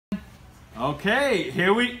Okay,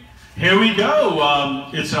 here we go.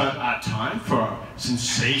 It's our time for our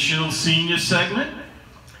sensational senior segment,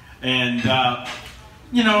 and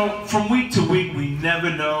you know, from week to week, we never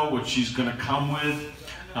know what she's going to come with.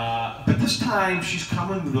 But this time, she's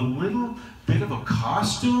coming with a little bit of a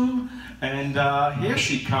costume, and here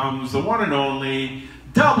she comes, the one and only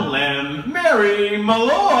Double M, Mary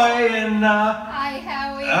Malloy, and hi,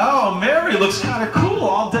 Howie. Oh, Mary looks kind of cool,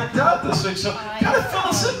 all decked out this week. So kind of fill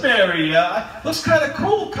us in, Mary. Looks kind of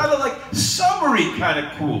cool, kind of like summery, kind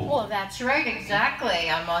of cool. Well, that's right, exactly.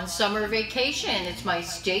 I'm on summer vacation. It's my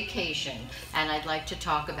staycation, and I'd like to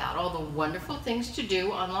talk about all the wonderful things to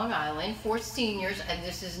do on Long Island for seniors. And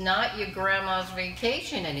this is not your grandma's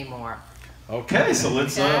vacation anymore. Okay, so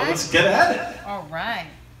let's get at it. All right.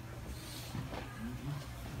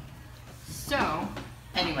 So,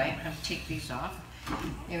 anyway, I have to take these off.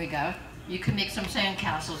 Here we go. You can make some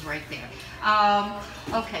sandcastles right there.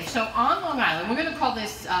 Okay, so on Long Island, we're going to call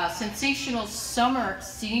this Sensational Summer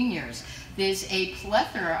Seniors. There's a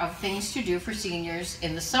plethora of things to do for seniors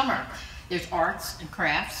in the summer. There's arts and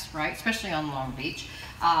crafts, right, especially on Long Beach.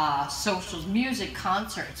 Socials, music,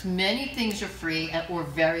 concerts. Many things are free or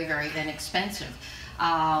very, very inexpensive.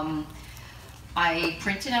 I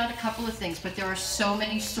printed out a couple of things, but there are so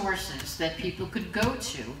many sources that people could go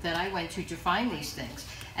to that I went to find these things.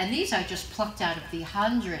 And these I just plucked out of the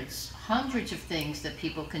hundreds of things that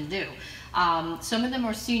people can do. Some of them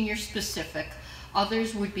are senior specific.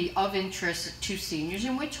 Others would be of interest to seniors.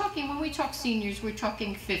 And we're talking, when we talk seniors, we're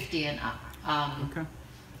talking 50 and up. Okay.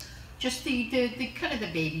 Just the kind of the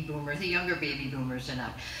baby boomers, the younger baby boomers and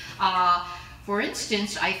up. For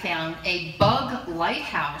instance, I found a bug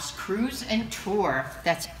lighthouse cruise and tour.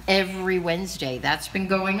 That's every Wednesday. That's been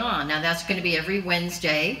going on. Now that's going to be every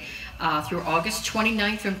Wednesday through August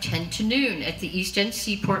 29th from 10 to noon at the East End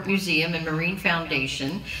Seaport Museum and Marine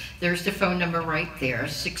Foundation. There's the phone number right there,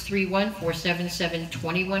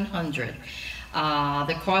 631-477-2100.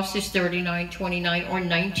 The cost is $39.29 or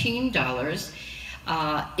 $19.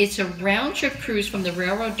 It's a round-trip cruise from the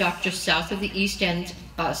railroad dock just south of the East End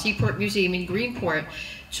Seaport Museum in Greenport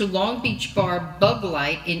to Long Beach Bar Bug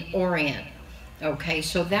Light in Orient. Okay,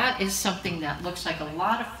 so that is something that looks like a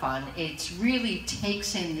lot of fun. It really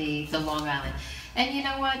takes in the Long Island. And you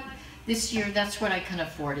know what? This year, that's what I can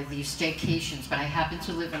afford, are these staycations. But I happen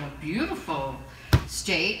to live in a beautiful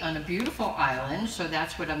state on a beautiful island, so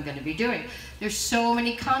that's what I'm going to be doing. There's so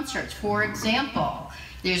many concerts. For example,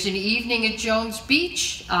 there's an evening at Jones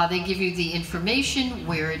Beach. They give you the information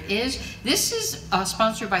where it is. This is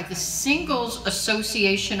sponsored by the Singles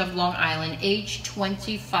Association of Long Island, age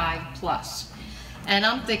 25 plus. And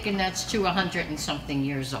I'm thinking that's to 100 and something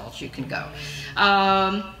years old. You can go.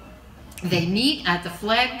 They meet at the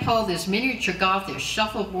flagpole. There's miniature golf. There's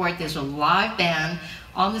shuffleboard. There's a live band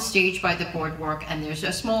on the stage by the boardwalk, and there's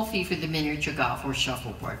a small fee for the miniature golf or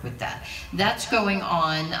shuffleboard with that. That's going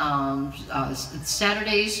on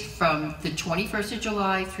Saturdays from the 21st of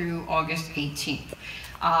July through August 18th.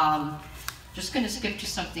 Just going to skip to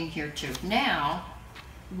something here too. Now,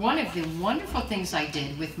 one of the wonderful things I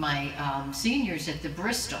did with my seniors at the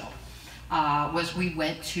Bristol was we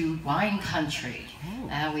went to wine country.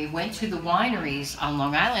 We went to the wineries on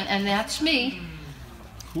Long Island, and that's me.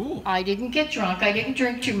 Cool. I didn't get drunk. I didn't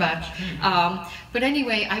drink too much. But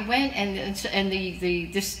anyway, I went, and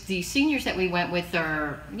the seniors that we went with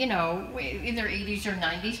are, you know, in their 80s or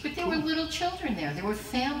 90s, but there were little children there. There were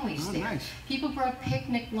families there. Nice. People brought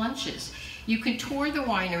picnic lunches. You can tour the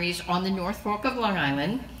wineries on the North Fork of Long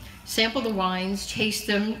Island, sample the wines, taste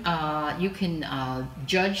them. You can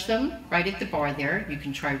judge them right at the bar there. You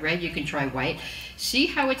can try red, you can try white. See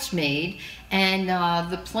how it's made. And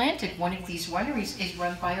the plant at one of these wineries is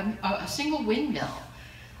run by a single windmill,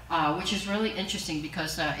 which is really interesting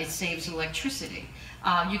because it saves electricity.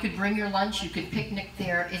 You could bring your lunch, you could picnic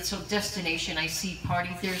there. It's a destination. I see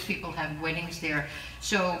parties there, people have weddings there.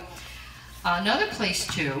 So another place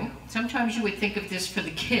too, sometimes you would think of this for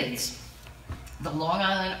the kids, the Long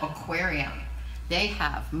Island Aquarium. They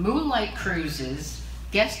have moonlight cruises,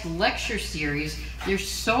 guest lecture series. There's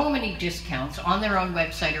so many discounts on their own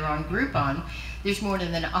website or on Groupon. There's more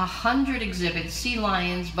than 100 exhibits, sea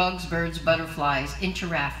lions, bugs, birds, butterflies,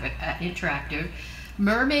 interactive.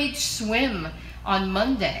 Mermaid swim on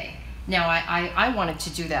Monday. Now, I wanted to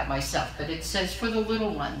do that myself, but it says for the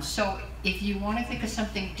little ones. So if you want to think of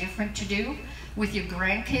something different to do with your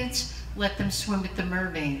grandkids, let them swim with the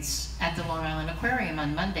mermaids at the Long Island Aquarium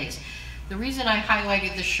on Mondays. The reason I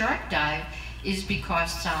highlighted the shark dive is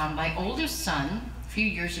because my oldest son, a few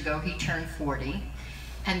years ago, he turned 40,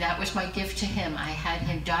 and that was my gift to him. I had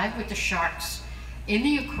him dive with the sharks in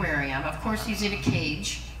the aquarium. Of course, he's in a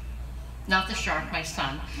cage, Not the shark, my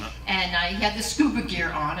son. No. And he had the scuba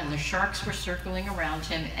gear on, and the sharks were circling around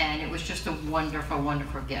him, and it was just a wonderful,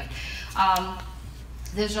 wonderful gift.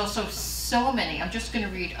 There's also so many, I'm just going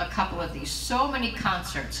to read a couple of these, so many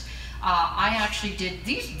concerts. I actually did,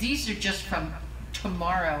 these are just from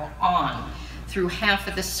tomorrow on through half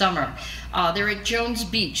of the summer. They're at Jones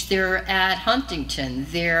Beach, they're at Huntington,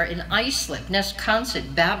 they're in Islip,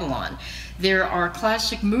 Nesconset, Babylon. There are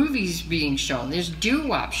classic movies being shown. There's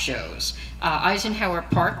doo-wop shows. Eisenhower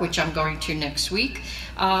Park, which I'm going to next week.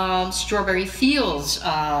 Strawberry Fields,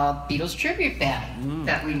 Beatles tribute band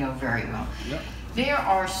that we know very well. Yep. There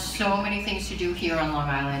are so many things to do here on Long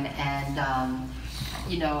Island, and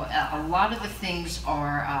you know, a lot of the things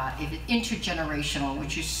are intergenerational,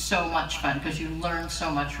 which is so much fun because you learn so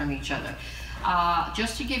much from each other.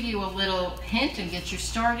 Just to give you a little hint and get you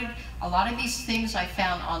started, a lot of these things I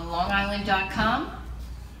found on longisland.com,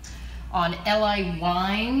 on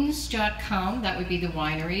liwines.com, that would be the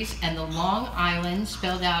wineries, and the Long Island,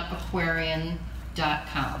 spelled out,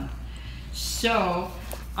 aquarian.com. So,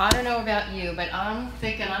 I don't know about you, but I'm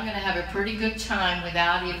thinking I'm going to have a pretty good time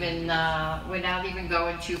without even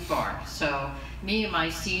going too far. So, me and my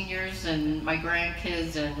seniors and my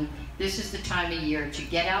grandkids, and this is the time of year to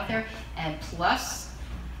get out there, and plus,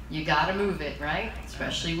 you got to move it, right?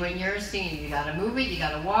 Especially when you're a senior, you got to move it, you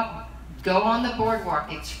got to walk, go on the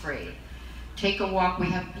boardwalk, it's free. Take a walk, we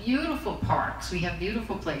have beautiful parks, we have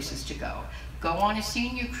beautiful places to go. Go on a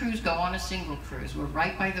senior cruise, go on a single cruise. We're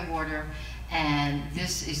right by the water, and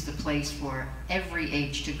this is the place for every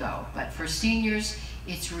age to go. But for seniors,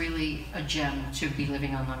 it's really a gem to be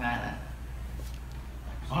living on Long Island.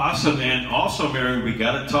 Awesome, and also, Mary, we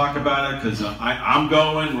got to talk about it because I'm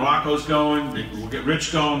going, Rocco's going, we'll get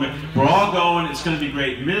Rich going, we're all going. It's going to be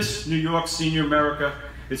great. Miss New York Senior America.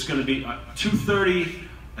 It's going to be 2:30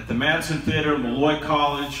 at the Madison Theater, Malloy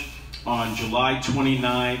College, on July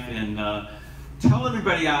 29th, and tell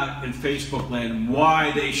everybody out in Facebook land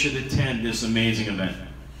why they should attend this amazing event.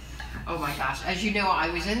 Oh my gosh, as you know, I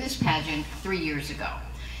was in this pageant 3 years ago.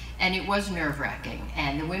 And it was nerve-wracking.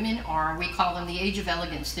 And the women are, we call them the age of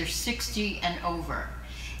elegance. They're 60 and over.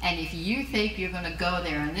 And if you think you're going to go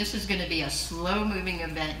there and this is going to be a slow-moving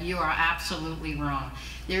event, you are absolutely wrong.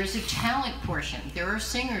 There's a talent portion. There are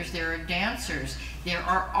singers, there are dancers, there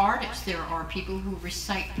are artists, there are people who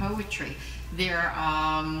recite poetry. There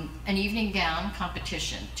an evening gown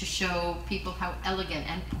competition to show people how elegant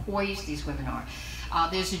and poised these women are.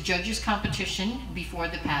 There's a judges competition before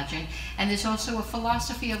the pageant, and there's also a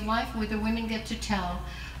philosophy of life where the women get to tell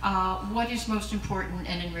what is most important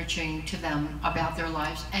and enriching to them about their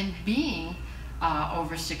lives and being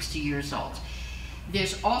over 60 years old.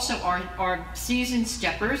 There's also our seasoned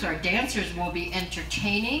steppers, our dancers will be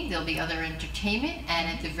entertaining, there'll be other entertainment, and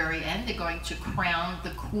at the very end they're going to crown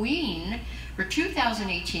the Queen for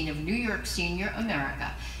 2018 of New York Senior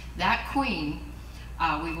America. That Queen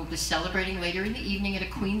we will be celebrating later in the evening at a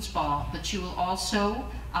Queen's Ball, but you will also,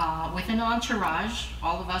 with an entourage,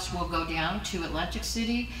 all of us will go down to Atlantic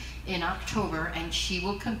City in October, and she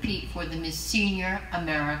will compete for the Miss Senior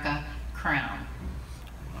America crown.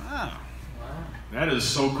 Wow. That is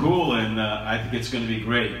so cool, and I think it's going to be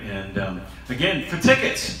great. And again, for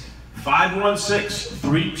tickets,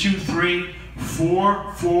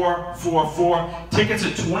 516-323-4444. Tickets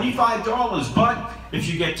at $25, but if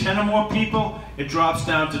you get 10 or more people, it drops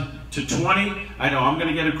down to 20. I know I'm going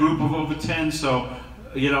to get a group of over 10, so,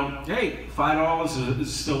 you know, hey, $5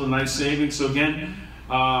 is still a nice savings. So again,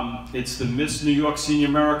 it's the Miss New York Senior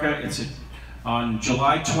America. It's on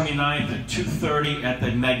July 29th at 2:30 at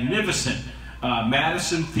the magnificent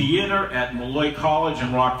Madison Theater at Malloy College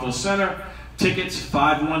and Rockville Center. Tickets,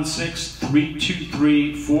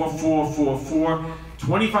 516-323-4444.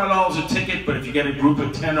 $25 a ticket, but if you get a group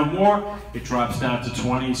of 10 or more, it drops down to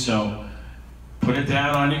 20. So put it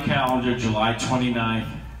down on your calendar, July 29th,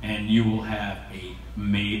 and you will have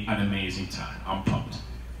an amazing time. I'm pumped.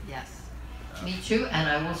 Yes, me too, and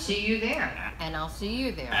I will see you there. And I'll see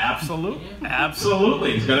you there. Absolutely.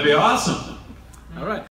 Absolutely. It's going to be awesome. All right.